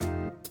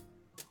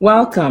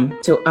Welcome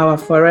to our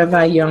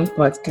Forever Young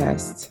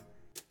podcast,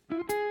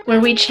 where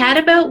we chat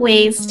about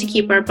ways to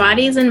keep our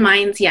bodies and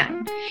minds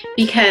young,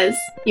 because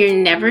you're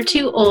never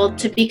too old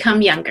to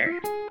become younger.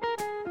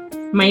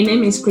 My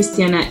name is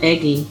Christiana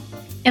Eggy.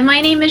 And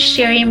my name is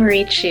Sherry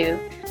Marie Chu.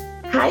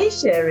 Hi,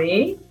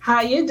 Sherry. How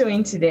are you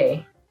doing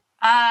today?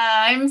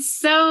 I'm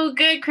so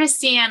good,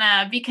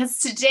 Christiana, because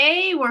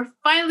today we're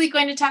finally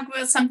going to talk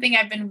about something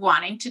I've been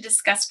wanting to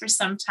discuss for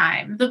some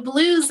time, the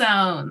blue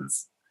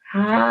zones.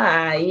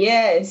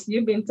 Yes,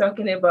 you've been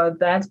talking about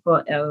that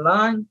for a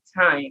long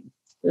time.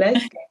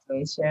 Let's get to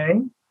it,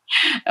 Sherry.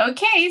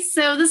 Okay,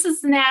 so this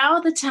is now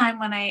the time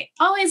when I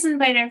always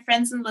invite our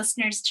friends and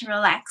listeners to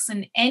relax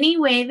in any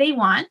way they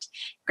want.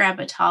 Grab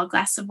a tall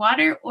glass of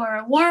water or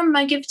a warm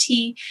mug of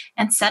tea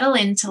and settle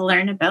in to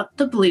learn about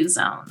the blue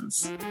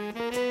zones.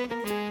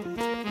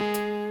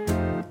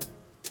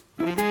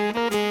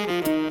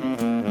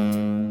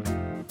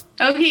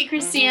 Okay,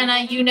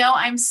 Christiana, you know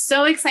I'm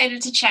so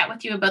excited to chat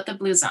with you about the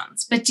blue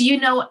zones, but do you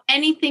know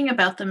anything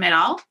about them at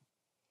all?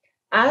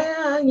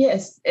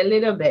 Yes, a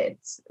little bit,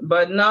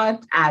 but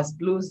not as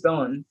blue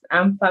zones.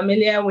 I'm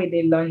familiar with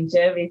the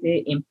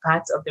longevity in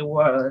parts of the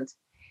world,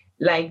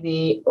 like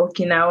the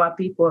Okinawa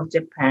people of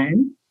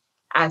Japan,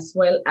 as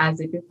well as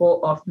the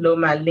people of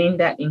Loma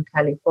Linda in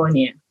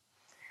California.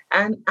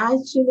 And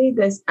actually,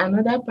 there's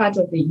another part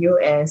of the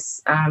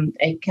US,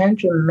 I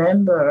can't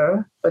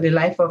remember for the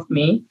life of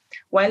me,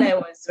 while I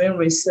was doing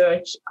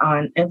research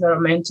on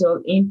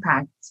environmental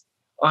impact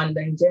on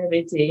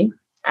longevity.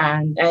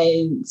 And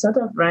I sort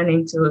of ran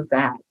into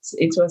that.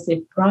 It was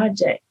a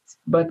project,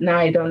 but now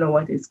I don't know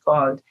what it's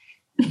called.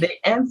 The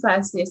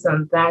emphasis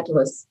on that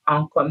was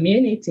on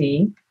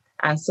community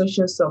and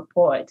social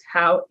support,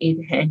 how it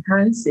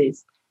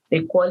enhances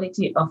the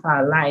quality of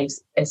our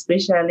lives,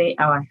 especially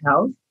our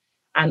health,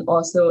 and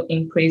also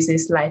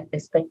increases life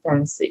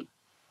expectancy.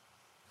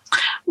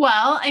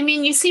 Well, I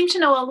mean, you seem to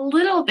know a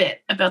little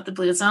bit about the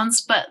blue zones,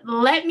 but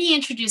let me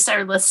introduce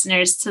our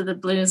listeners to the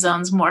blue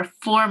zones more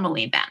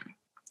formally then.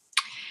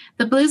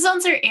 The blue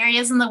zones are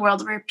areas in the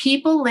world where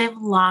people live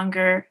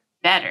longer,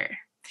 better.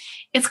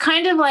 It's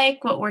kind of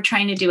like what we're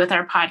trying to do with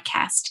our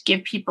podcast,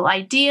 give people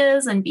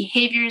ideas and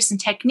behaviors and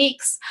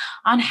techniques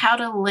on how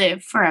to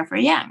live forever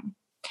young.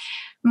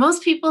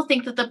 Most people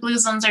think that the blue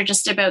zones are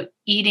just about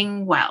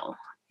eating well,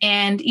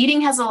 and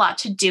eating has a lot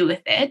to do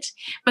with it,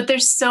 but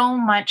there's so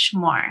much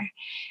more.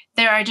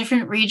 There are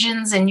different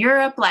regions in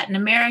Europe, Latin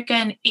America,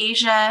 and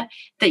Asia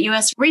that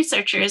US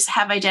researchers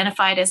have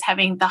identified as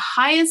having the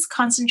highest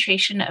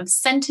concentration of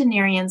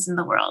centenarians in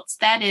the world.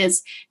 That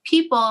is,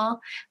 people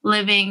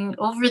living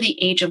over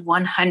the age of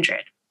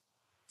 100.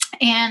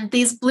 And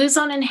these blue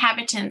zone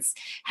inhabitants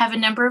have a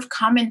number of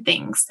common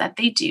things that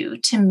they do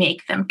to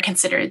make them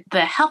considered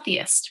the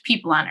healthiest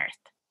people on Earth.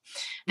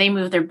 They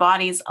move their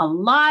bodies a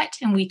lot,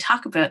 and we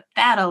talk about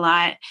that a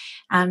lot.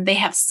 They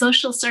have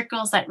social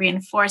circles that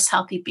reinforce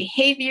healthy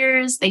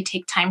behaviors. They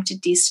take time to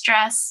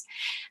de-stress.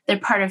 They're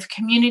part of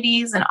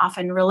communities and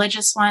often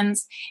religious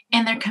ones,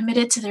 and they're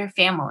committed to their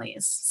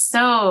families.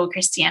 So,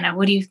 Christiana,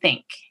 what do you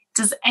think?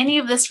 Does any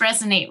of this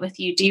resonate with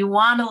you? Do you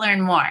want to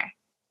learn more?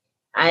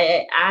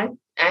 I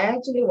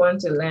actually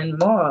want to learn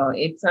more.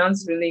 It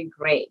sounds really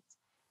great.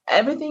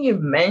 Everything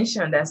you've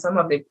mentioned are some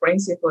of the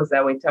principles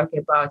that we talk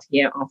about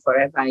here on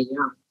Forever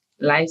Young.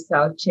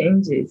 Lifestyle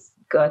changes,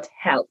 gut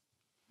health,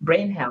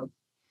 brain health,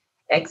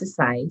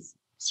 exercise,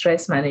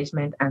 stress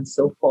management, and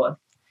so forth.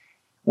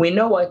 We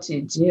know what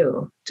to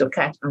do to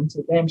catch on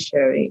to them,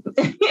 Sherry.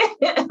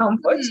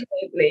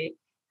 Unfortunately,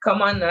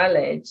 common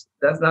knowledge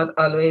does not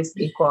always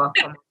equal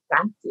common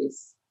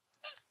practice.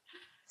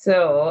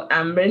 So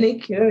I'm really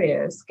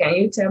curious. Can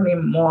you tell me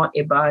more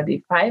about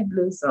the 5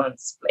 blue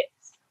zones, please?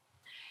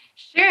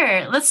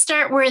 Sure. Let's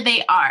start where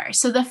they are.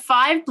 So the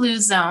 5 blue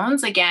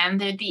zones, again,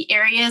 they're the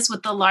areas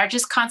with the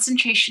largest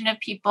concentration of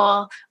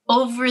people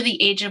over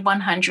the age of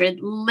 100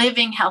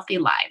 living healthy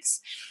lives.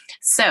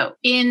 So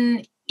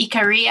in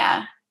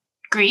Ikaria,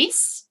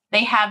 Greece,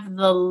 they have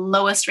the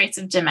lowest rates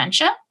of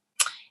dementia.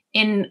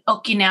 In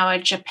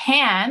Okinawa,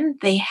 Japan,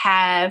 they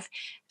have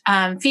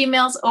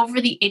females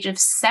over the age of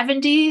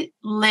 70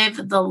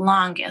 live the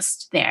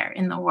longest there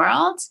in the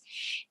world.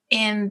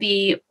 In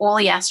the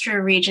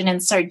Ogliastra region in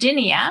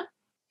Sardinia,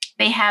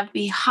 they have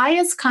the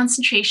highest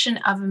concentration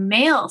of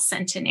male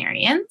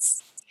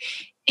centenarians.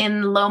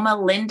 In Loma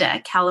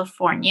Linda,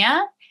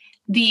 California,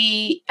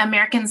 the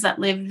Americans that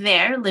live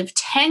there live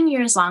 10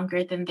 years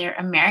longer than their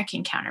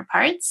American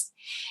counterparts.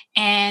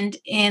 And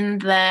in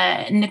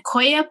the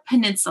Nicoya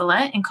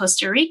Peninsula in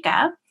Costa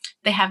Rica,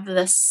 they have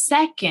the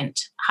second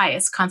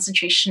highest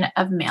concentration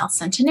of male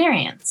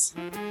centenarians.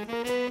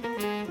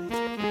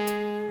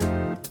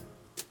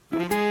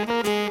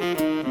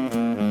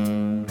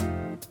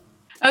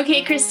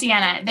 Okay,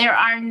 Christiana, there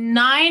are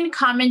 9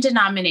 common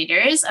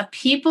denominators of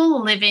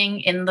people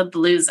living in the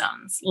blue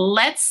zones.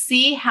 Let's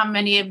see how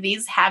many of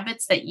these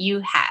habits that you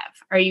have.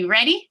 Are you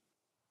ready?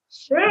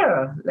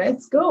 Sure,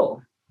 let's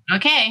go.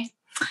 Okay,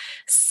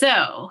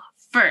 so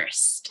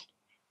first,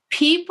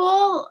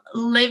 people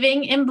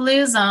living in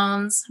blue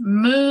zones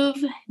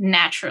move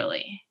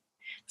naturally.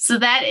 So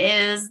that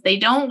is, they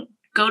don't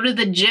go to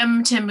the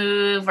gym to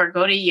move or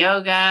go to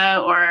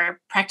yoga or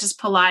practice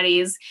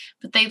Pilates,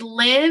 but they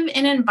live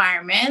in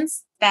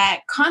environments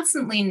that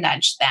constantly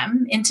nudge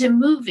them into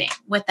moving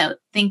without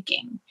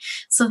thinking.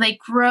 So they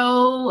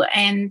grow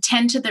and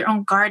tend to their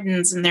own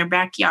gardens in their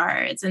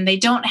backyards, and they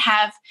don't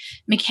have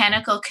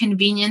mechanical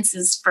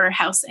conveniences for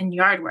house and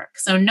yard work.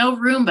 So no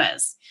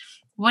Roombas.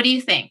 What do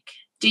you think?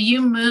 Do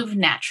you move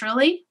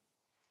naturally?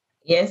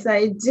 Yes,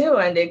 I do.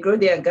 And they grow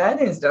their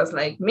gardens just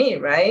like me,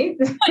 right?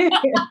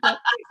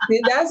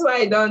 See, that's why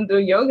I don't do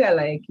yoga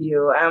like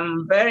you.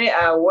 I'm very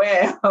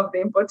aware of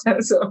the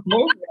importance of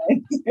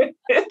movement,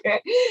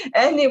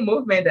 any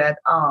movement at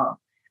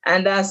all.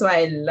 And that's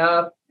why I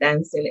love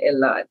dancing a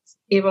lot,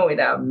 even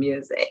without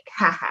music.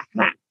 Ha ha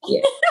ha.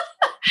 Yeah.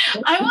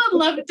 I would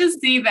love to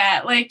see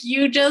that. Like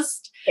you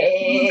just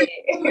read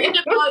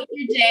about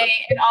your day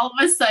and all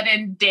of a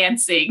sudden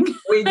dancing.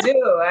 We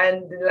do.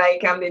 And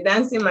like I'm the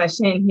dancing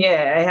machine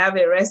here. I have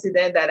a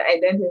resident that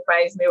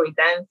identifies me with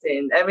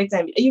dancing. Every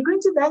time, are you going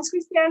to dance,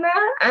 Christiana?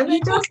 And we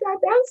just start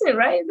dancing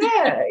right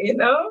there,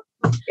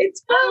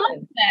 It's fun. I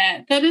love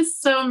that. That is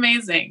so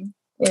amazing.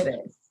 It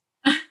is.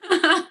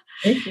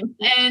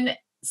 And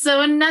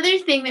so another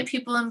thing that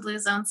people in blue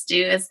zones do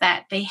is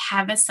that they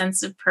have a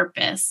sense of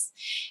purpose.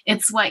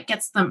 It's what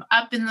gets them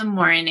up in the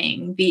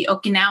morning. The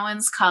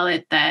Okinawans call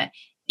it the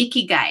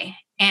ikigai,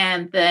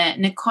 and the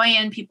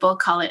Nicoyan people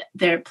call it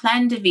their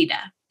plan de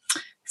vida.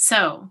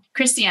 So,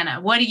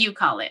 Christiana, what do you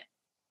call it?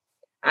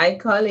 I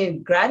call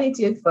it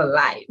gratitude for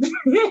life.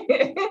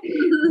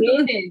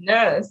 Being a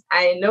nurse,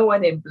 I know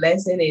what a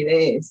blessing it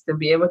is to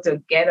be able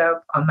to get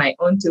up on my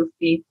own 2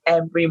 feet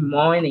every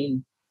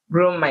morning,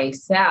 groom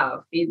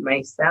myself, feed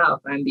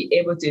myself, and be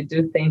able to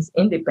do things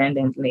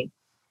independently.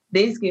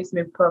 This gives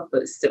me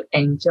purpose to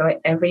enjoy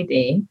every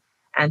day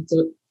and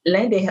to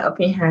lend a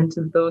helping hand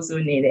to those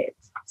who need it.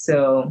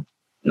 So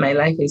my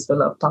life is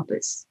full of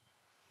purpose.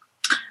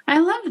 I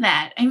love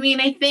that. I mean,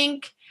 I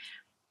think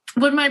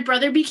when my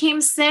brother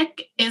became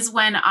sick is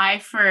when I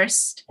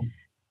first,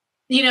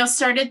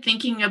 started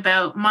thinking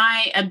about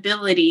my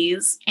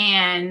abilities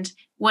and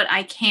what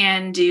I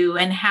can do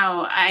and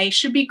how I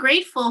should be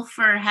grateful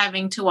for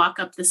having to walk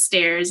up the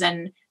stairs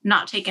and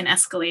not take an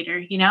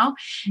escalator,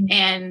 Mm-hmm.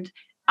 And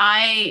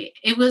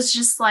it was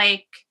just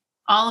like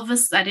all of a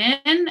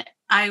sudden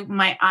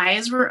my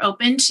eyes were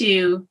open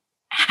to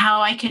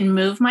how I can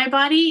move my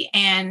body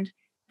and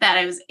that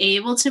I was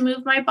able to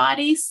move my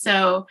body.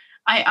 So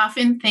I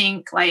often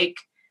think like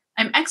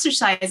I'm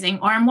exercising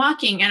or I'm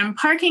walking and I'm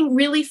parking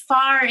really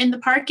far in the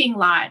parking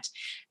lot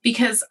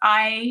because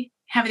I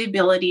have the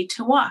ability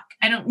to walk.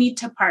 I don't need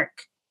to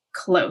park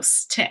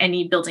close to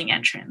any building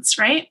entrance,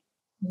 right?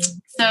 Mm-hmm.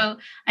 So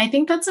I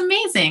think that's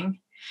amazing.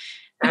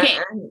 Okay.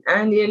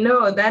 And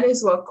that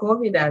is what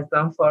COVID has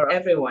done for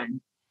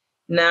everyone.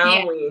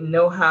 Now we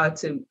know how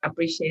to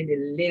appreciate the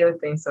little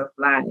things of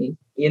life.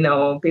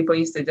 People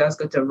used to just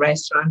go to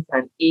restaurants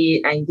and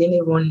eat and didn't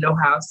even know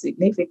how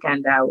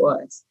significant that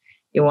was.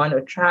 You want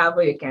to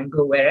travel, you can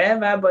go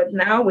wherever. But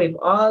now we've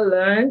all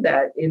learned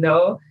that,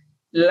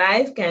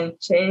 life can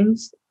change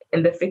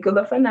in the flicker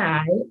of an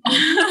eye.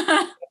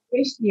 And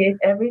appreciate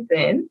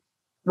everything.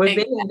 We've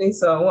been in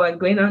this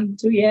going on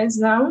 2 years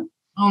now.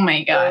 Oh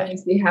my God.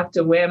 You have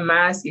to wear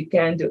masks. You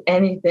can't do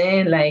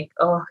anything.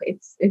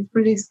 It's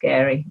pretty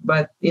scary,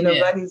 but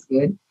God is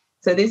good.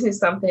 So this is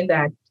something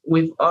that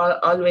we've all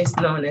always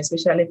known,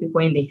 especially people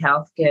in the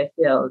healthcare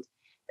field.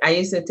 I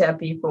used to tell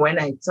people when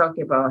I talk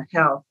about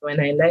health, when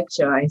I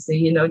lecture, I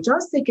say,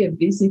 just take a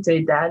visit to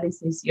a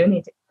dialysis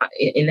unit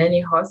in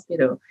any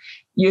hospital.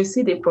 You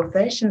see the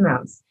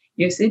professionals,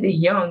 you see the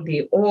young,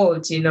 the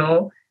old,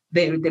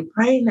 the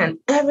pregnant,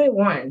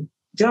 everyone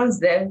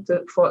just there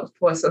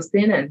for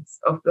sustenance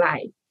of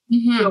life.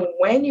 Mm-hmm. So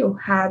when you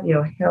have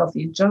your health,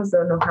 you just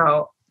don't know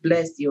how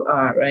blessed you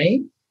are,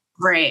 right?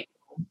 Right.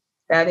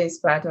 That is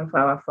part of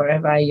our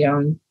Forever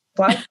Young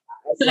podcast.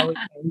 That's what we're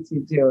going to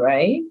do,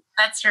 right?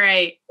 That's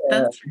right.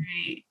 That's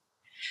right.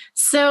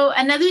 So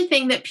another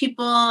thing that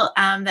people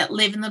that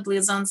live in the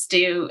blue zones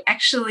do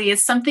actually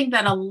is something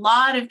that a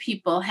lot of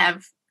people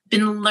have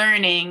been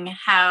learning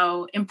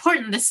how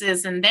important this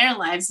is in their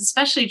lives,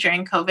 especially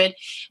during COVID,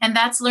 and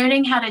that's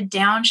learning how to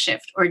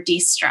downshift or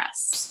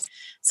de-stress.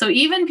 So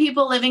even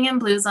people living in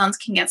blue zones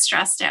can get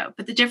stressed out,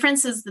 but the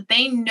difference is that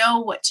they know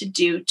what to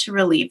do to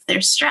relieve their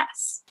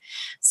stress.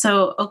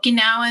 So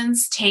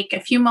Okinawans take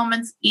a few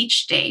moments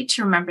each day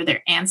to remember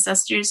their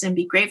ancestors and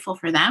be grateful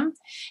for them.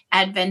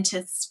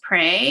 Adventists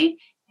pray,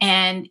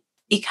 and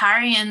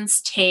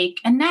Icarians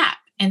take a nap,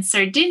 and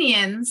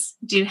Sardinians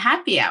do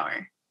happy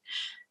hour.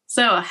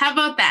 So how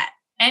about that?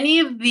 Any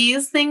of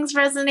these things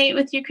resonate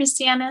with you,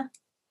 Christiana?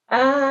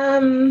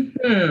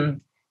 Well,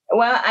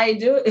 I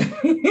do.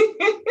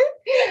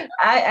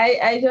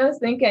 I just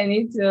think I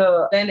need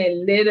to learn a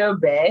little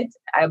bit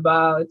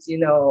about,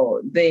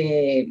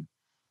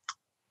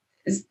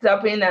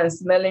 stopping and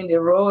smelling the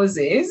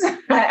roses.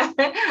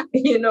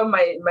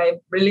 My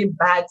really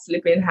bad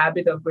sleeping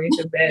habit of going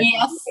to bed.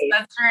 Yes, late.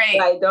 that's right.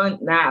 So I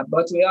don't nap,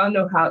 but we all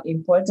know how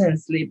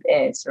important sleep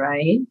is,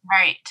 right?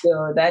 Right.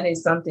 So that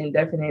is something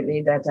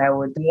definitely that I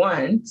would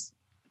want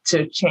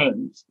to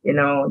change,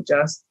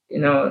 just,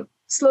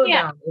 slow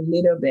down a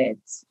little bit.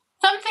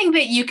 Something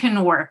that you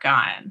can work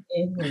on.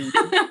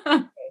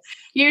 Mm-hmm.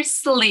 You're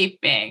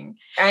sleeping.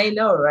 I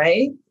know,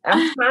 right?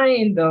 I'm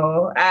trying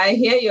though. I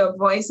hear your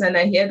voice and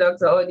I hear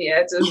Dr.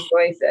 Odiato's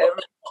voice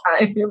every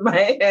time in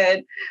my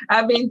head.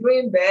 I've been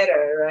doing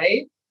better,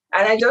 right?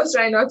 And I just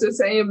try not to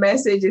send you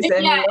messages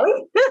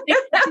anymore.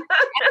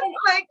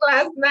 Like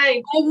last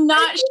night. I'm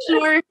not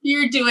sure if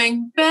you're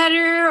doing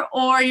better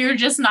or you're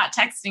just not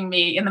texting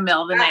me in the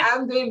middle of the night.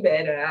 I'm doing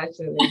better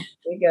actually,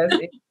 because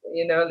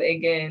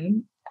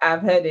again,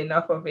 I've had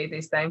enough of it.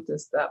 It's time to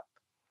stop,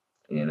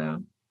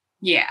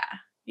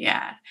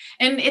 Yeah.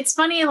 And it's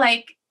funny,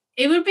 like,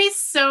 it would be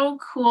so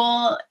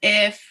cool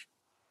if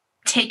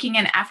taking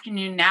an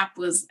afternoon nap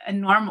was a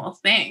normal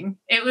thing.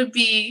 It would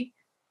be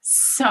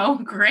so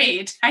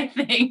great, I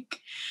think,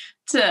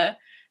 to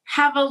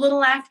have a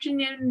little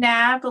afternoon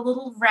nap, a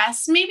little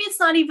rest. Maybe it's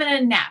not even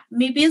a nap.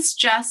 Maybe it's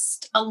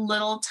just a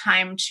little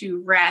time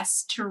to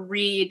rest, to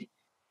read,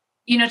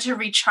 to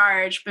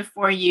recharge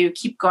before you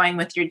keep going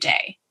with your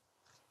day.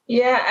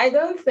 Yeah, I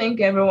don't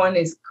think everyone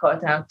is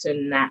cut out to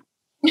nap.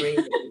 Really,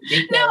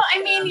 because, no,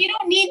 I mean, you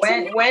don't need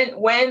to.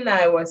 When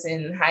I was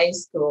in high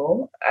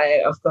school,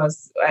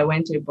 I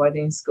went to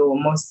boarding school.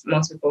 Most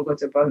people go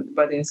to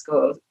boarding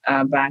school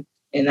back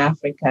in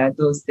Africa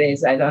those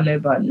days. I don't know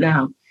about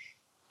now.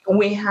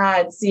 We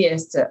had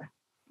siesta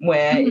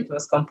where it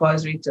was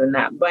compulsory to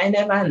nap, but I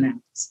never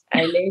napped.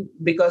 I laid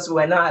because we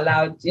were not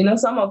allowed.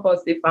 Some of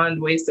us, they found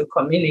ways to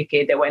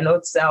communicate. There were no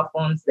cell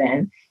phones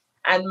then,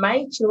 and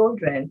my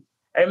children.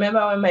 I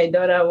remember when my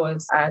daughter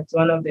was at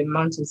one of the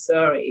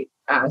Montessori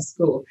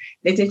school,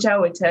 the teacher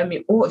would tell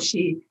me, oh,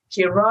 she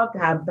rubbed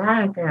her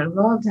back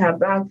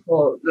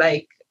for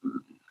like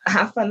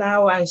half an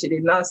hour and she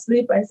did not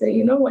sleep. I said,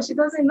 you know what? She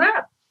doesn't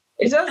nap.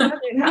 It's just not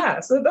in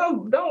her. So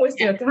don't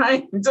waste your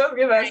time. Just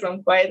give her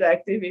some quiet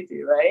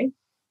activity, right?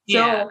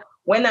 Yeah. So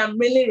when I'm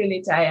really,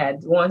 really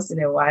tired, once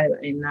in a while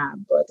I nap,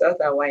 but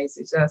otherwise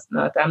it's just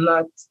not. I'm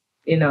not,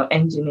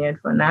 engineered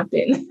for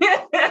napping.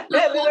 A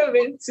little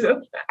bit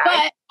too.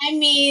 But I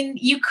mean,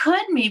 you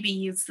could maybe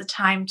use the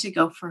time to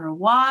go for a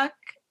walk.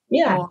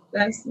 Yeah,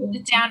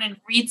 sit down and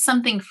read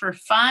something for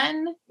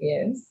fun.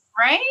 Yes.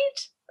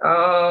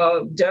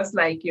 Right? Just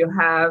like you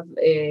have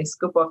a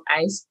scoop of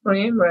ice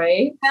cream,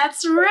 right?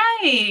 That's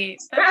right.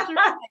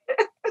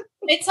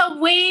 It's a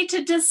way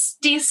to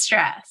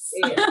de-stress.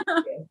 Yes,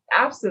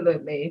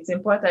 absolutely. It's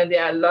important.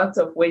 There are lots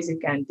of ways you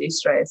can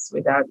de-stress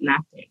without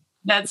napping.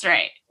 That's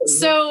right.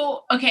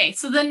 So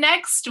the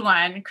next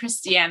one,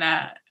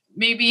 Christiana,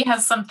 maybe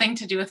has something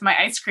to do with my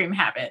ice cream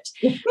habit.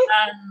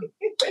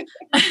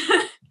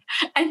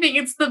 I think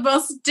it's the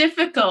most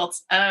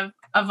difficult of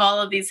all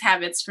of these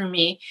habits for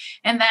me,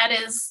 and that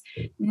is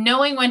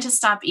knowing when to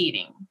stop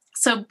eating.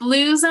 So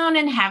Blue Zone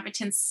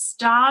inhabitants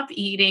stop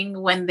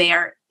eating when they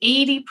are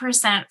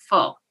 80%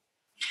 full.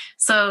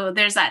 So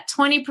there's that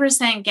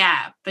 20%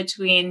 gap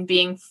between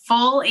being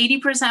full,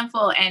 80%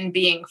 full, and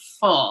being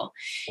full.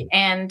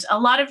 And a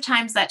lot of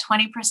times that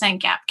 20%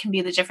 gap can be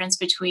the difference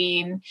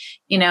between,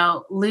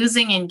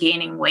 losing and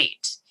gaining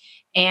weight.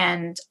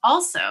 And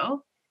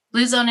also,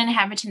 Blue Zone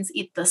inhabitants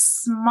eat the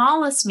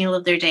smallest meal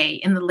of their day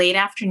in the late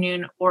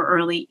afternoon or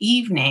early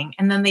evening,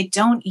 and then they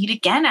don't eat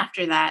again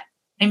after that.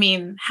 I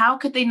mean, how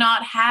could they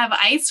not have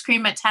ice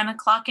cream at 10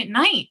 o'clock at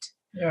night?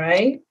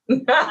 Right?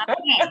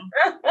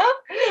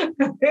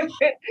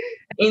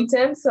 In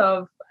terms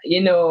of,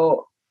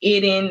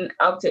 eating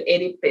up to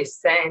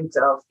 80%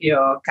 of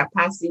your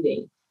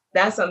capacity,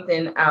 that's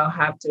something I'll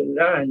have to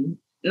learn.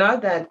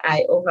 Not that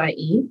I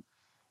overeat,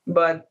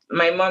 but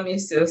my mom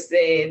used to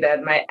say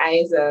that my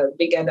eyes are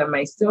bigger than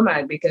my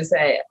stomach because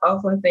I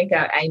often think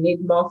I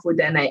need more food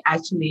than I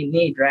actually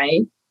need,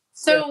 right?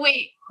 So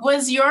wait,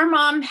 was your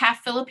mom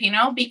half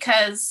Filipino?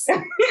 Because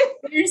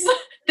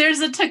there's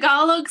a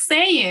Tagalog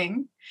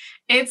saying,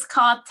 it's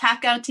called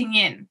takaw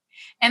tingin.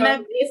 And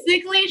that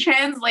basically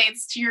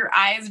translates to your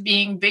eyes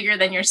being bigger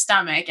than your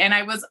stomach. And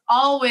I was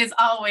always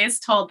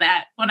told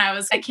that when I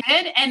was a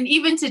kid. And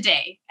even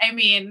today, I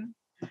mean,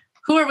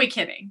 who are we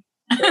kidding?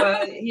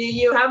 Well,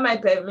 you have my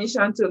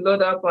permission to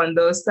load up on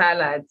those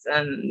salads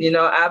and,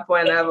 apple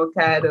and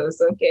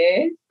avocados,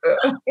 okay?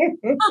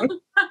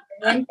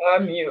 I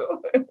harm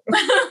you.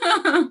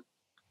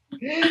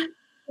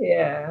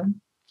 Yeah.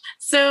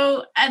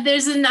 So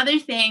there's another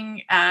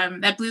thing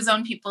that Blue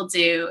Zone people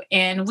do,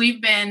 and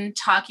we've been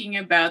talking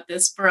about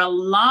this for a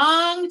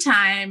long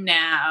time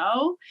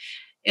now.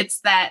 It's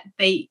that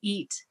they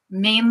eat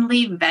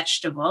mainly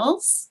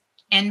vegetables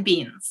and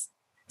beans.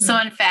 So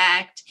in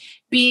fact,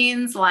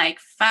 beans like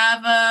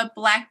fava,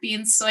 black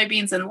beans,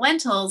 soybeans, and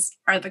lentils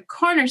are the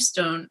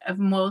cornerstone of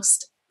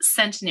most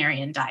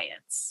centenarian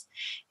diets.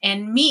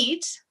 And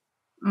meat,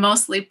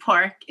 mostly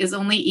pork, is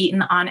only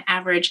eaten on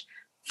average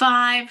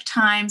 5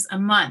 times a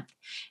month.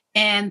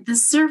 And the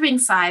serving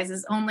size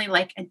is only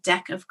like a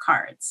deck of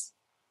cards.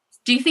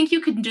 Do you think you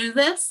could do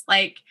this?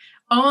 Like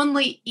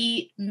only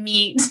eat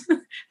meat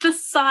the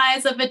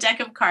size of a deck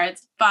of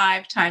cards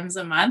 5 times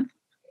a month?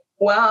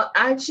 Well,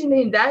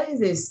 actually, that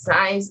is the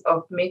size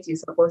of meat you're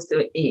supposed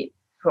to eat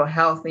for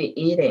healthy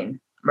eating,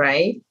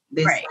 right?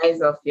 The Right.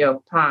 size of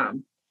your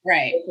palm.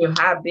 Right. If you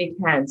have big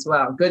hands,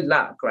 well, good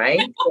luck, right?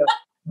 So,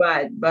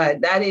 but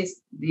that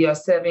is your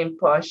serving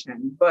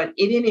portion. But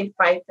eating it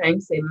 5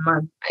 times a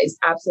month is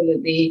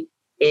absolutely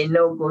a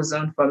no-go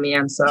zone for me.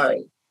 I'm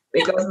sorry.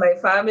 Because my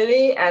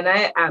family and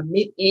I are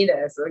meat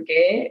eaters,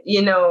 okay?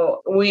 You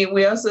know,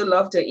 we also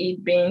love to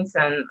eat beans.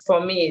 And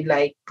for me,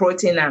 like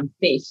protein and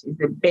fish is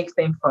a big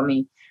thing for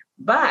me.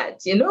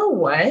 But you know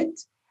what?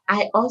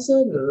 I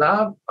also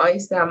love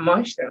oyster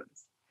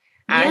mushrooms.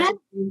 I Yeah.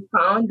 actually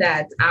found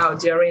that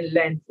out during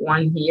Lent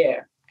 1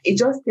 year. It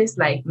just tastes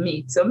like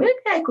meat. So maybe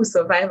I could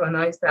survive on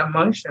oyster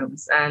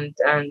mushrooms and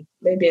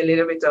maybe a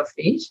little bit of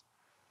fish.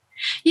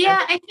 Yeah,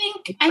 I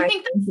think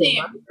the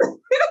same.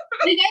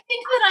 Like, I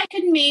think that I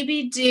could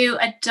maybe do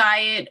a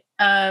diet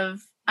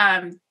of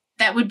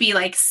that would be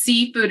like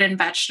seafood and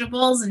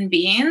vegetables and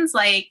beans.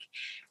 Like,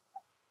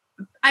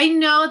 I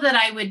know that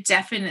I would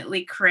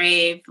definitely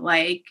crave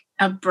like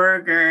a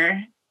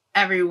burger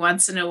every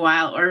once in a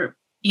while, or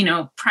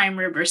prime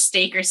rib or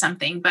steak or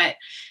something. But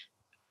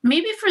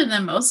maybe for the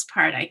most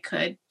part, I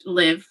could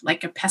live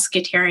like a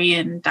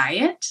pescatarian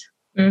diet.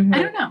 Mm-hmm.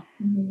 I don't know.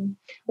 Mm-hmm.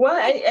 Well,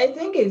 I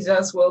think it's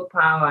just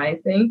willpower. I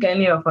think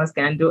any of us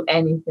can do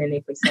anything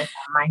if we set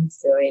our minds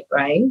to it,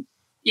 right?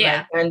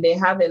 Yeah. And they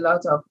have a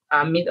lot of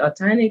meat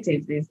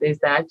alternatives these days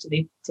that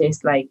actually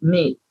taste like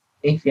meat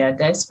if you're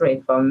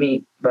desperate for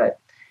meat. But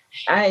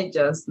I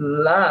just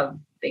love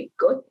the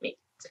goat meat,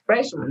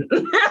 fresh one.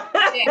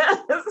 Yeah.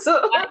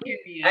 So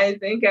I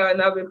think I will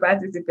not be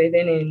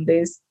participating in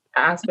this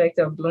aspect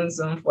of Bloom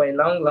Zone for a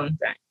long, long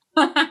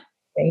time.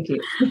 Thank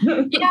you.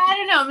 Yeah, I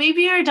don't know.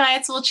 Maybe our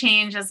diets will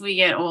change as we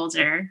get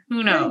older.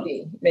 Who knows?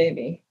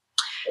 Maybe.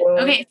 Well,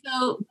 okay,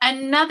 so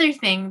another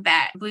thing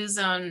that Blue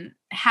Zone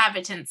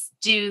habitants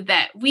do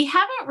that we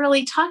haven't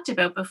really talked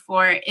about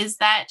before is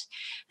that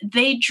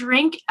they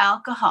drink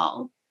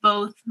alcohol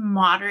both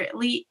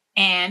moderately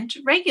and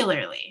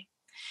regularly.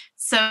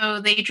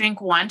 So they drink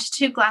 1 to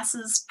 2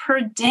 glasses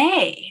per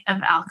day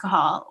of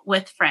alcohol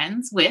with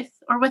friends, with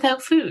or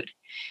without food.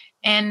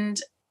 And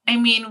I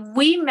mean,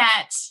 we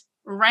met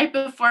right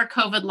before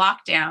COVID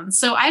lockdown.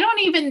 So I don't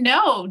even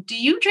know. Do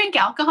you drink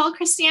alcohol,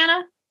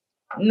 Christiana?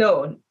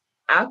 No,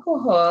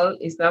 alcohol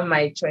is not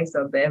my choice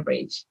of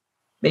beverage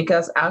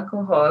because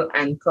alcohol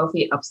and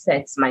coffee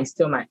upsets my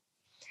stomach.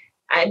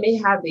 I may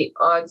have the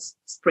odd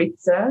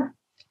spritzer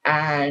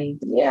and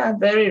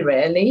very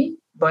rarely,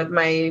 but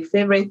my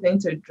favorite thing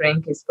to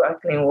drink is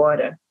sparkling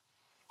water.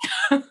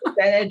 I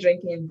started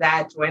drinking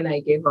that when I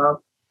gave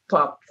up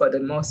pop for the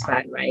most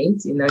part, right?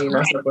 You're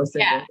not supposed to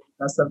drink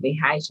because of the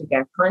high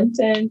sugar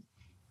content.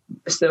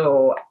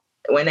 So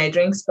when I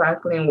drink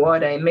sparkling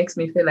water, it makes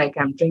me feel like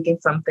I'm drinking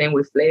something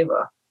with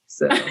flavor.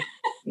 So,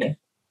 yeah.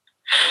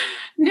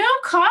 No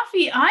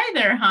coffee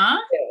either, huh?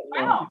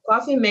 Yeah, wow.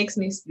 Coffee makes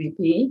me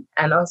sleepy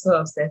and also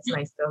upsets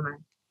my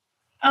stomach.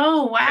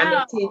 Oh, wow. I'm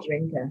a tea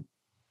drinker.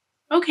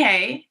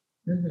 Okay.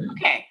 Mm-hmm.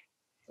 Okay.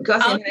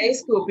 Because in high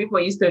school, people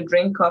used to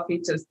drink coffee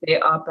to stay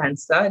up and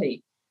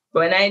study. But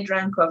when I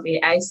drank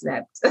coffee, I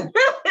slept.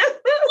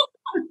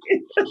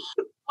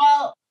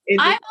 Well,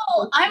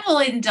 I will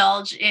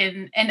indulge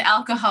in an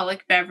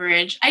alcoholic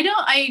beverage. I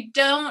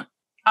don't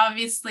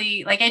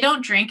obviously, like, I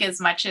don't drink as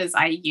much as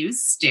I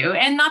used to,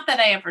 and not that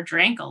I ever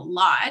drank a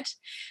lot.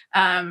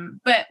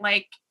 But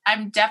like,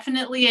 I'm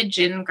definitely a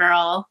gin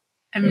girl.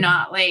 I'm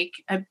not like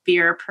a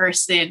beer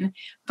person.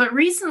 But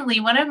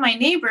recently, one of my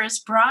neighbors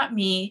brought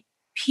me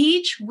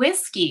peach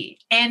whiskey,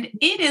 and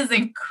it is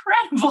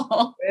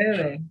incredible.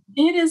 Really?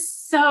 It is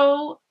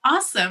so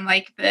awesome.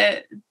 Like so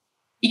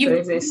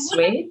is it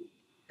sweet?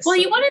 Well,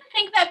 you wouldn't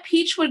think that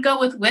peach would go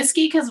with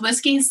whiskey because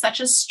whiskey is such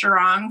a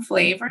strong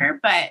flavor,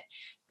 but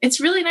it's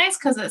really nice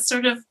because it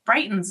sort of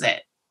brightens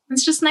it.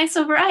 It's just nice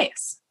over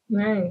ice.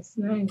 Nice.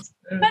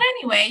 But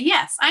anyway,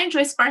 yes, I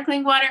enjoy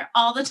sparkling water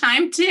all the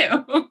time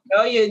too.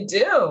 Oh, you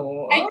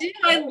do? I do.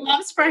 I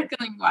love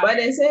sparkling water. But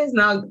it says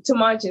not too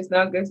much is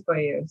not good for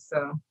you.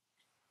 So,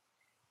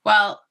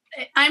 well,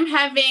 I'm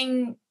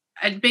having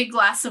a big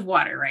glass of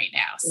water right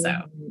now, so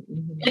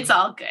it's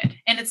all good,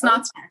 and it's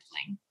not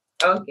sparkling.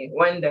 Okay,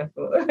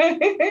 wonderful.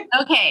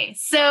 Okay,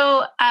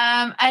 so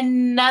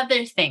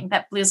another thing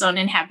that Blue Zone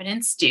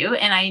inhabitants do,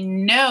 and I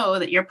know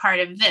that you're part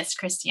of this,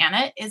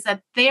 Christiana, is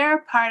that they're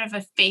part of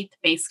a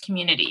faith-based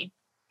community.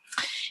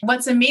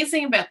 What's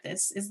amazing about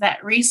this is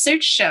that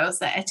research shows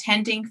that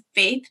attending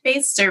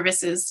faith-based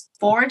services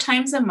 4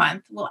 times a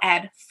month will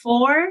add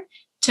 4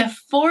 to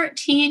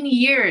 14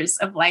 years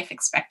of life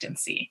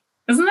expectancy.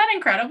 Isn't that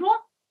incredible?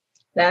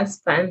 That's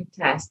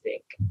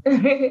fantastic.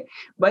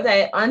 But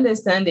I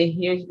understand the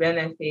huge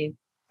benefit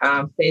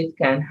faith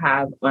can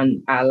have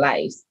on our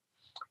lives.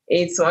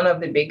 It's one of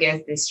the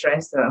biggest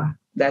distressor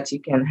that you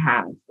can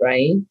have,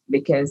 right?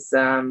 Because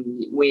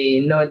we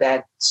know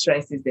that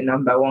stress is the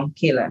number one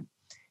killer.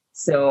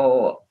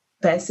 So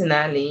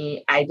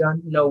personally, I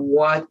don't know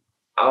what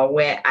or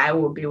where I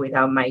will be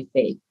without my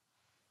faith.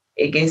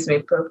 It gives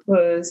me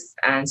purpose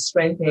and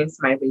strengthens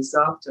my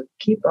resolve to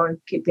keep on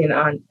keeping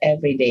on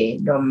every day,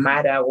 no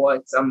matter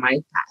what's on my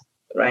path,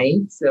 right?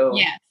 So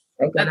Yes,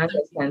 I can that's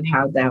understand amazing.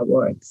 how that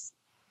works.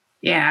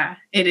 Yeah,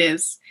 it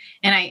is.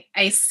 And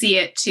I see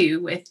it too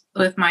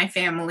with my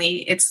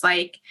family. It's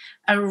like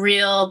a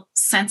real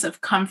sense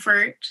of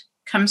comfort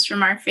comes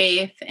from our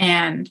faith,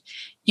 and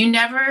you're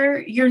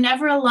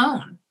never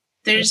alone.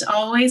 There's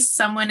always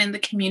someone in the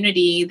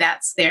community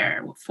that's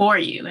there for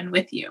you and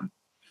with you.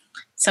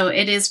 So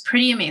it is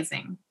pretty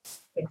amazing.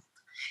 Yes.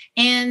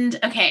 And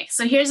okay,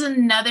 so here's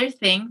another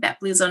thing that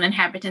Blue Zone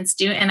inhabitants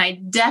do, and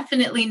I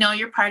definitely know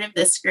you're part of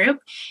this group.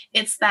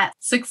 It's that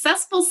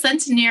successful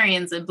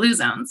centenarians in Blue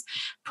Zones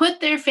put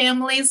their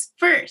families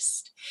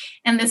first.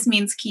 And this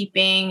means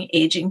keeping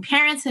aging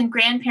parents and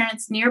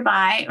grandparents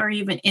nearby or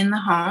even in the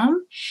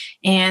home.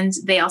 And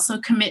they also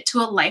commit to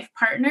a life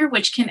partner,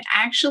 which can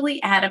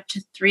actually add up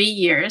to 3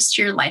 years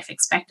to your life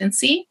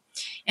expectancy.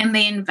 And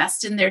they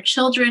invest in their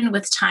children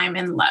with time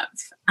and love.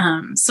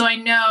 So I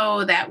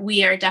know that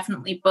we are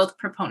definitely both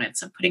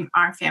proponents of putting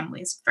our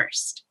families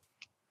first.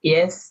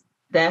 Yes,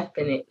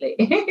 definitely.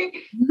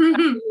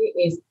 Family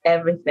is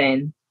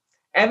everything.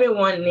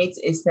 Everyone needs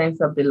a sense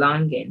of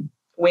belonging.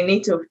 We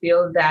need to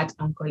feel that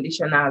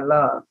unconditional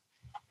love.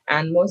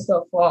 And most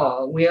of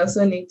all, we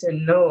also need to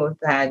know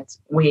that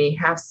we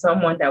have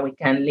someone that we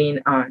can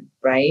lean on,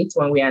 right?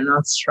 When we are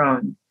not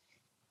strong.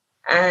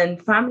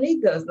 And family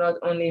does not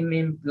only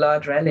mean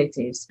blood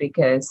relatives,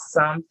 because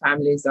some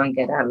families don't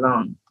get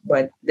along,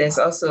 but there's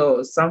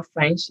also some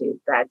friendship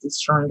that is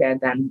stronger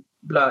than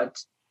blood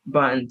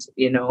bond,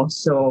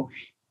 So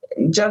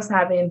just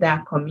having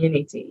that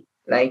community,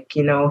 like,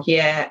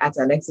 here at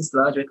Alexis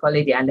Lodge, we call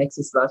it the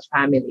Alexis Lodge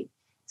family.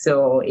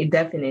 So it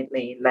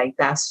definitely, like,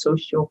 that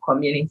social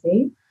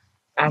community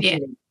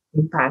actually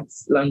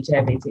impacts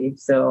longevity.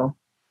 So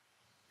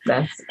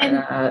that's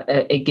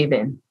a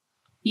given.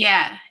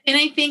 Yeah. And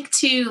I think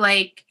too,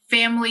 like,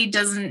 family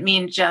doesn't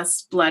mean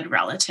just blood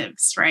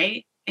relatives,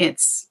 right?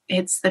 It's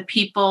the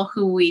people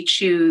who we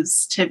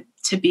choose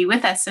to be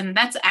with us. And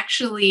that's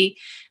actually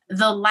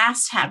the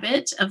last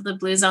habit of the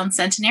Blue Zone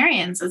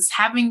centenarians, is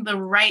having the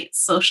right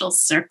social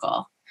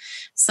circle.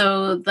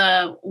 So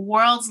the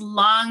world's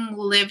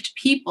long-lived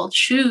people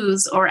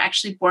choose or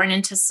actually born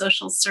into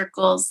social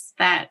circles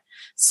that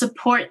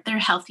support their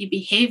healthy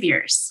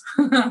behaviors.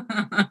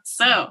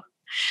 So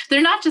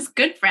they're not just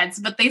good friends,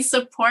 but they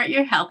support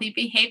your healthy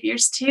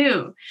behaviors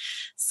too.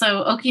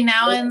 So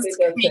Okinawans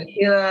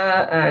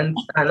tequila and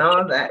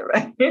all that,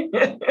 right? We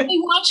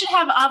want you to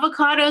have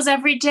avocados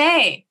every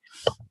day.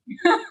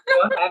 We'll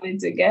have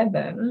it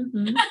together.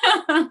 Mm-hmm.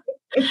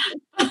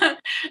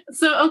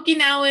 So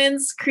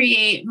Okinawans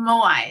create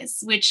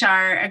moais, which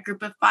are a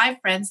group of 5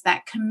 friends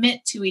that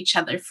commit to each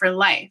other for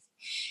life.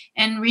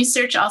 And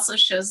research also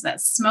shows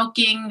that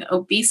smoking,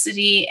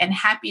 obesity, and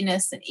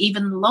happiness, and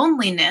even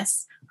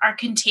loneliness are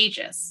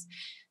contagious.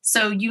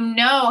 So you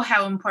know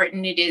how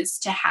important it is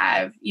to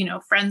have,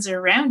 friends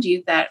around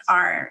you that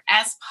are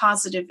as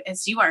positive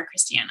as you are,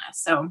 Christiana.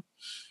 So,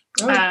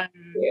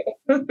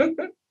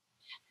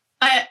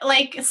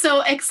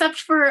 so except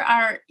for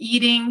our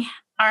eating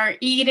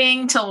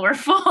till we're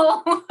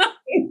full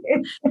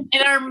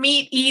and our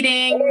meat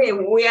eating. Hey,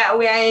 we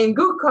are in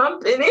good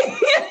company.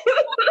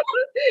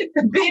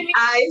 Big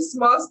eyes,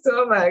 small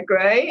stomach,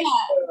 right? Yeah.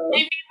 I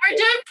mean, we're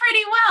doing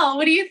pretty well.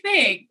 What do you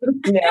think?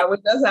 Yeah, we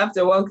just have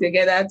to work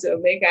together to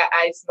make our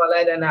eyes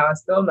smaller than our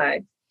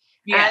stomach.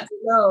 Yeah. And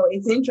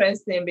it's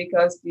interesting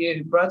because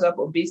you brought up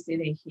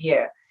obesity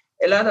here.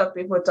 A lot of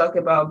people talk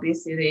about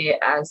obesity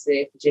as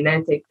a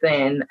genetic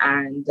thing,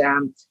 and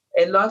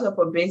a lot of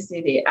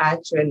obesity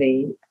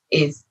actually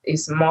is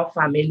more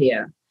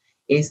familiar.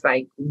 It's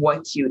like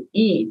what you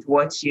eat,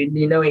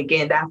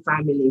 again, that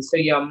family. So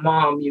your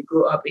mom, you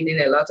grew up eating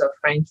a lot of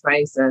French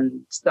fries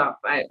and stuff.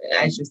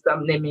 I should stop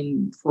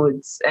naming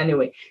foods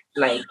anyway,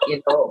 like,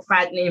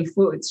 fattening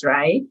foods,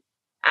 right?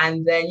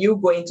 And then you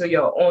go into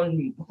your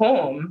own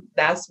home,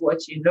 that's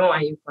what you know,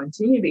 and you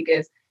continue,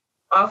 because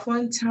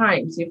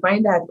oftentimes you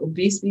find that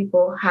obese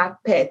people have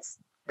pets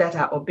that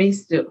are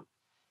obese too.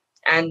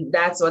 And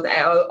that's what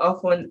I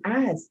often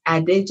ask.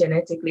 Are they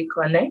genetically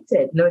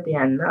connected? No, they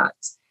are not.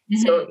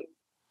 Mm-hmm. So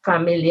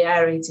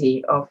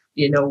familiarity of,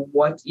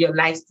 what your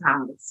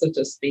lifestyle, so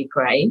to speak,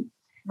 right?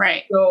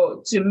 Right.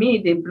 So to me,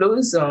 the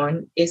Blue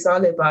Zone is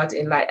all about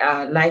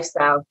a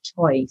lifestyle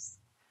choice,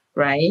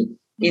 right?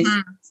 Mm-hmm.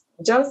 It's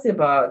just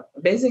about,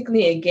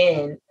 basically,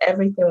 again,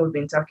 everything we've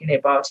been talking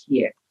about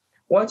here.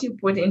 What you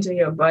put into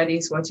your body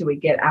is what you will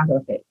get out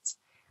of it.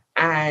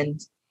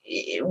 And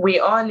we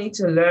all need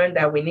to learn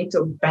that we need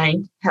to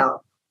bank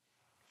health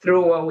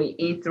through what we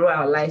eat, through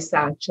our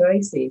lifestyle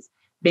choices.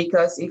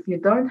 Because if you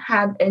don't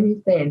have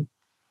anything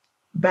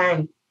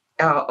banked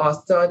or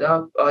stored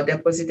up or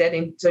deposited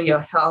into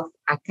your health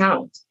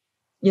account,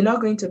 you're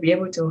not going to be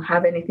able to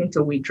have anything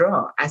to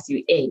withdraw as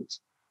you age.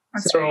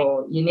 That's so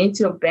right. you need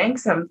to bank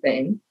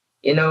something,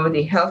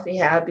 the healthy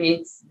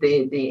habits,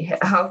 the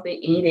healthy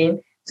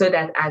eating, so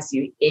that as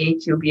you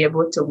age, you'll be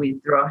able to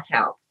withdraw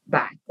help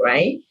back,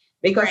 right?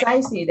 Because Right.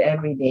 I see it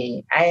every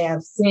day. I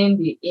have seen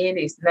the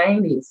 80s,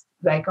 90s,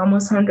 like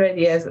almost 100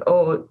 years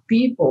old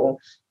people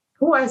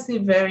who are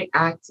still very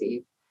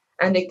active,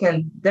 and they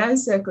can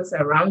dance circles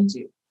around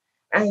you.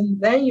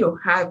 And then you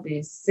have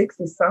the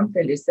 60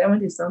 something, the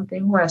 70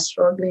 something who are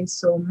struggling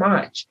so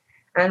much.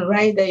 And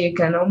right there, you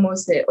can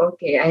almost say,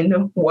 okay, I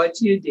know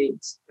what you did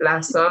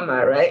last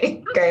summer,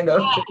 right? Kind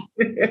of.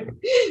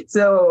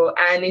 So,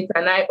 and it's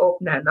an eye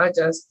opener,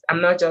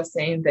 I'm not just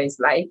saying this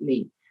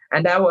lightly.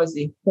 And that was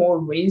the whole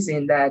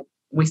reason that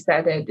we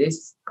started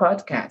this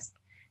podcast,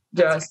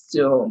 just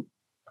to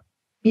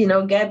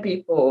get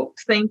people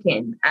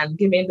thinking and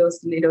giving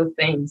those little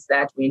things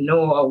that we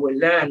know or we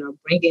learn, or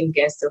bringing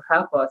guests to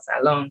help us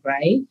along,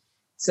 right?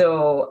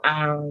 So,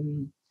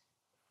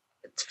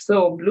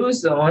 so Blue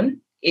Zone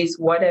is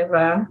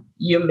whatever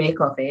you make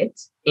of it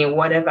in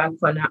whatever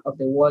corner of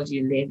the world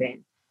you live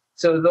in.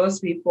 So those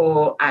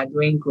people are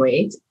doing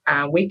great,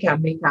 and we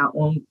can make our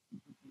own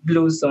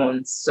Blue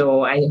Zones.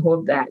 So I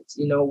hope that,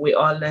 we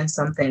all learn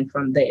something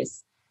from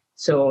this.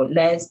 So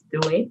let's do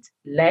it.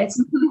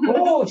 Let's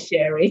go,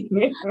 Sherry.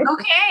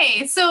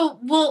 Okay, so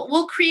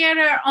we'll create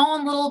our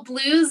own little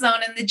blue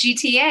zone in the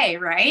GTA,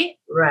 right?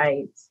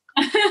 Right.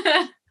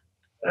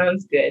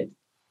 Sounds good.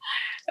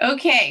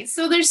 Okay,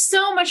 so there's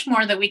so much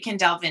more that we can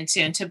delve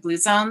into blue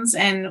zones,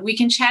 and we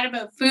can chat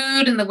about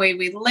food and the way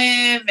we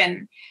live,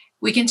 and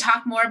we can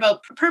talk more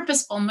about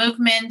purposeful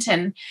movement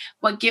and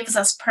what gives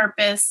us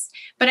purpose.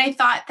 But I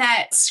thought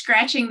that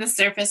scratching the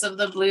surface of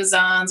the blue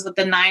zones with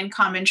the 9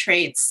 common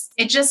traits,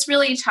 it just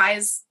really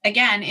ties,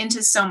 again,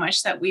 into so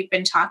much that we've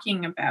been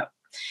talking about.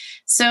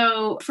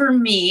 So for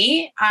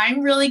me,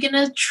 I'm really going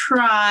to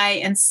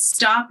try and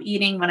stop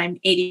eating when I'm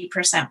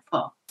 80%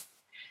 full.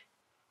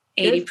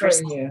 80%. Good for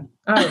you.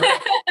 All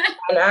right.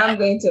 And I'm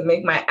going to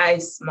make my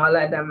eyes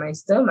smaller than my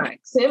stomach.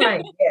 Same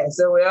idea.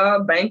 So we're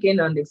all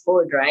banking on the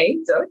food, right?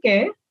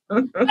 Okay.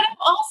 But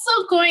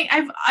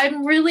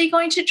I'm really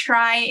going to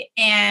try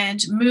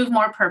and move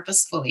more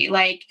purposefully,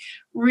 like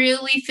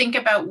really think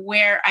about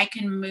where I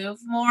can move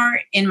more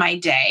in my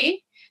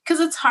day. Because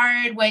it's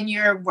hard when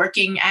you're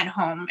working at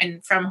home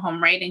and from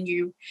home, right? And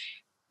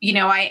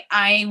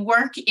I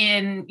work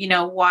in,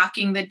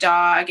 walking the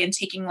dog and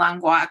taking long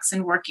walks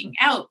and working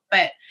out.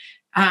 But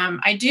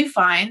I do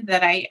find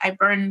that I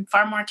burn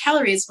far more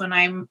calories when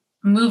I'm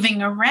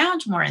moving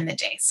around more in the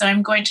day. So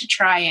I'm going to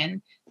try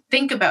and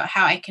think about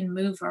how I can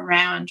move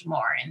around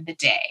more in the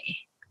day.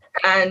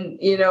 And,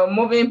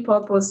 moving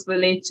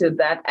purposefully to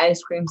that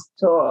ice cream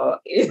store.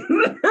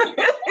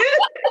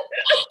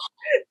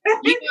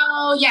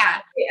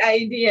 Yeah. The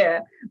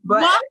idea.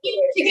 But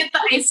walking to get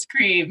the ice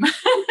cream.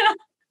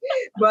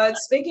 But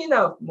speaking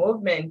of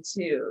movement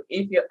too,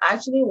 if you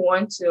actually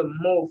want to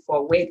move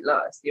for weight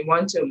loss, you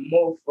want to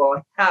move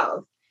for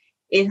health,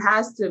 it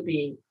has to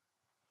be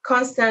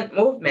constant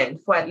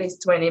movement for at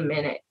least 20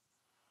 minutes.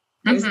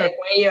 Mm-hmm. It's like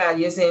when you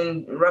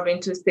are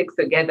rubbing 2 sticks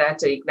together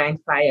to ignite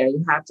fire,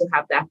 you have to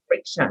have that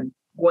friction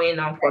going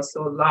on for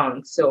so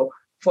long. So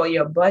for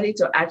your body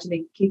to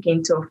actually kick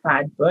into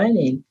fat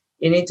burning,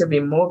 you need to be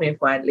moving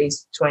for at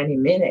least 20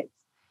 minutes.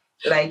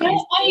 But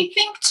I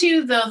think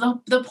too,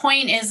 though, the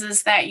point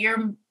is that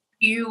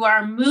you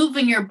are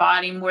moving your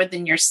body more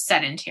than you're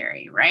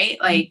sedentary, right?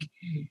 Like,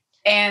 mm-hmm.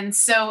 And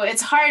so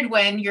it's hard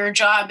when your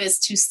job is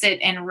to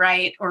sit and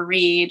write or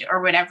read or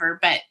whatever,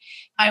 but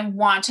I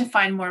want to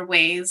find more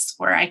ways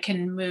where I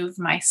can move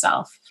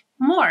myself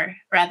more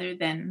rather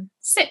than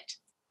sit.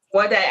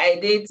 What I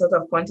did sort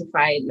of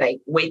quantify like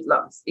weight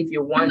loss. If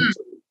you want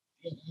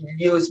mm-hmm. to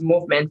use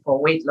movement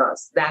for weight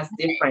loss, that's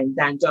different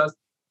than just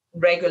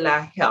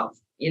regular health.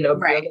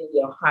 Building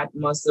your heart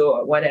muscle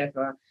or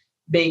whatever.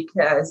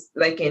 Because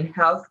like in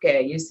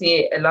healthcare, you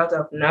see a lot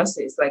of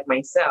nurses like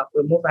myself,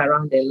 we move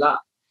around a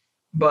lot,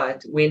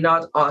 but we're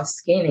not all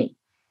skinny.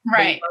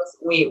 Right. Because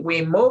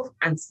we move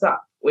and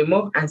stop. We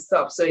move and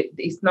stop. So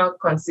it's not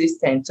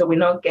consistent. So we're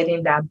not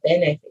getting that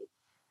benefit.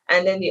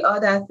 And then the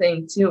other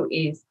thing too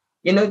is,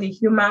 the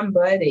human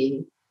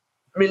body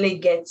really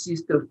gets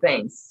used to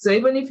things. So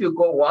even if you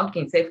go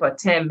walking, say for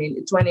 10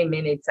 minutes, 20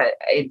 minutes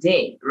a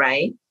day,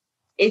 right?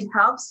 It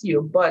helps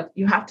you, but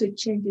you have to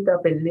change it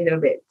up a little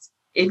bit.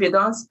 If you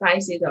don't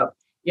spice it up,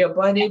 your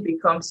body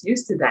becomes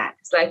used to that.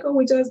 It's like,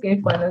 we're just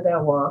going for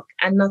another walk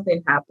and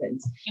nothing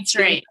happens. That's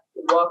right.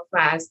 Walk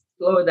fast,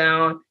 slow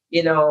down,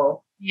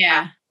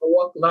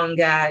 walk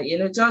longer,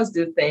 just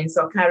do things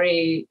or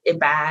carry a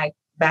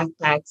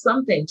backpack,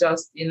 something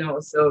just,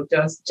 so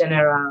just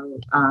general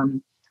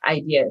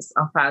ideas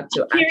of how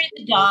to carry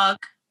the dog.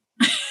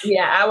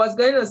 Yeah, I was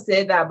going to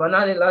say that, but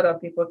not a lot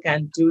of people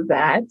can do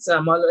that. So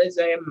I'm always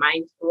very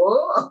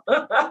mindful.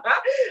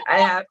 I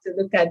have to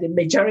look at the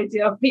majority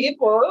of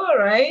people,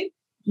 right?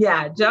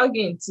 Yeah,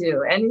 jogging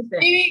too.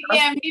 Anything.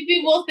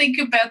 Maybe we'll think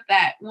about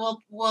that.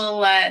 We'll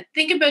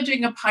think about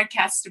doing a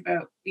podcast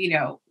about,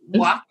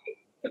 walking.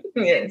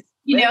 Yes.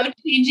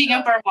 changing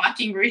up our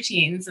walking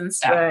routines and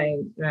stuff.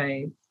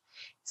 Right.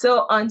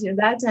 So until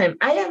that time,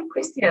 I am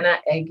Christiana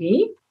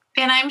Eggy.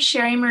 And I'm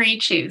Sherry Marie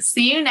Chu.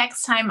 See you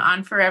next time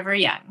on Forever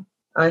Young.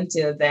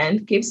 Until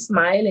then, keep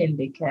smiling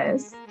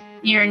because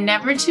you're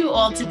never too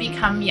old to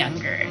become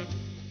younger.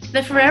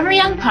 The Forever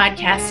Young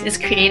podcast is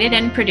created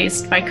and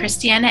produced by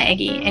Christiana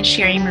Eggy and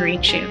Sherry Marie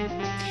Chu,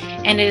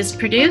 and it is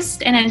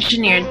produced and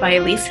engineered by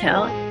Elise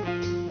Hill.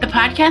 The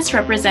podcast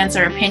represents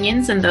our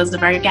opinions and those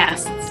of our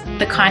guests.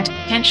 The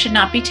content should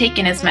not be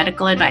taken as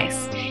medical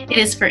advice. It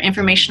is for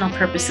informational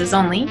purposes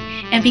only,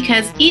 and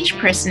because each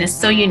person is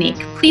so unique,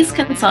 please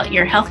consult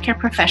your healthcare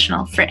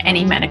professional for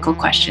any medical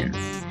questions.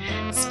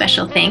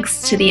 Special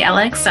thanks to the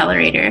Ella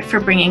Accelerator for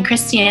bringing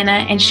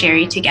Christiana and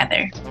Sherry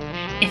together.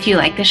 If you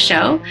like the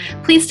show,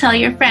 please tell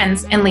your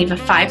friends and leave a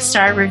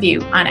 5-star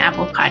review on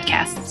Apple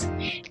Podcasts.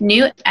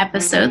 New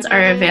episodes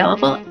are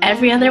available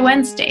every other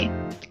Wednesday.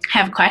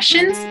 Have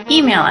questions?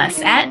 Email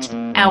us at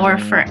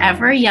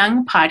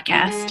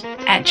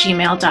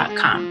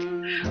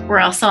ourforeveryoungpodcast@gmail.com. We're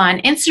also on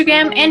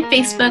Instagram and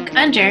Facebook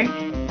under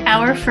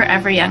Our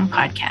Forever Young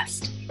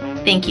Podcast.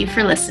 Thank you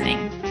for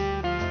listening.